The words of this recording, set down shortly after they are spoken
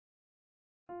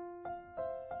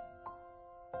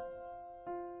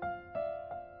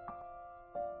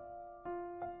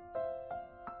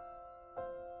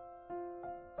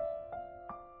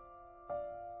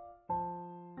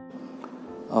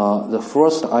The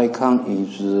first icon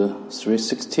is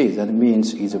 360, that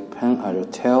means it's a pen as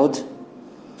tilt.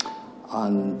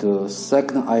 And the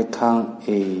second icon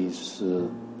is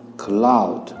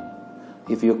cloud.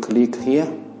 If you click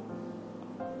here,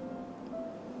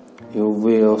 you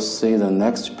will see the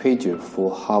next page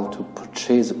for how to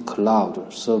purchase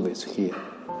cloud service here.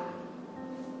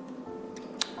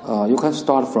 You can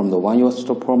start from the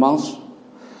 $1 per month.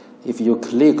 If you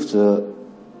click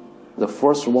the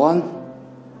first one,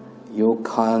 you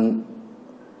can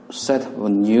set a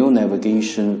new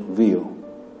navigation view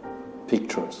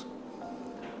pictures.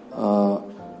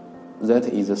 That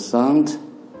is the sound.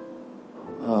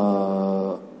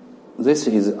 This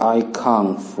is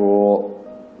icon for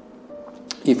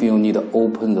if you need to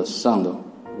open the sound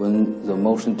when the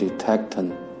motion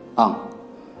detector on.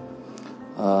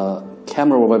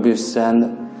 Camera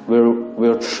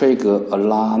will trigger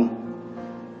alarm,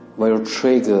 will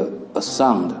trigger a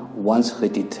sound once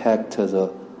it detects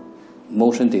the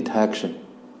motion detection.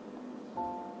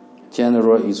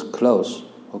 General is close,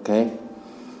 okay?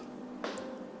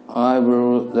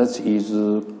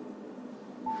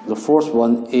 The first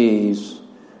one is,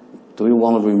 do you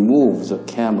want to remove the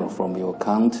camera from your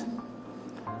account?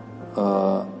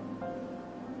 The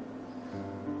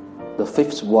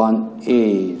fifth one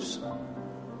is,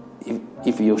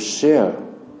 if you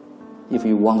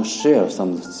want to share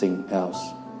something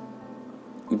else,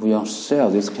 if you want to sell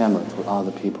this camera to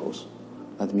other people,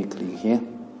 let me click here.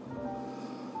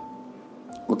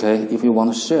 Okay, if you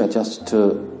want to share, just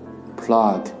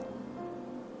plug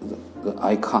the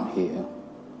icon here.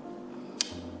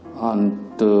 And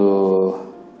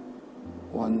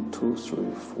 1, 2,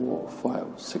 3, 4, 5,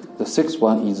 6. The sixth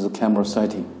one is the camera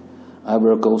setting. I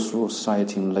will go through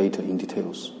setting later in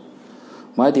details.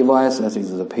 My device, that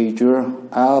is the pager.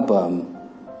 Album,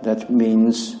 that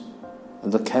means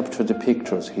the captured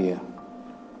pictures here.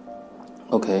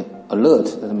 Okay,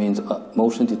 alert, that means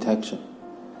motion detection.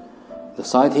 The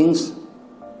settings,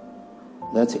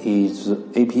 that is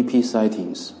app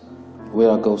settings.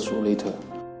 We'll go through later.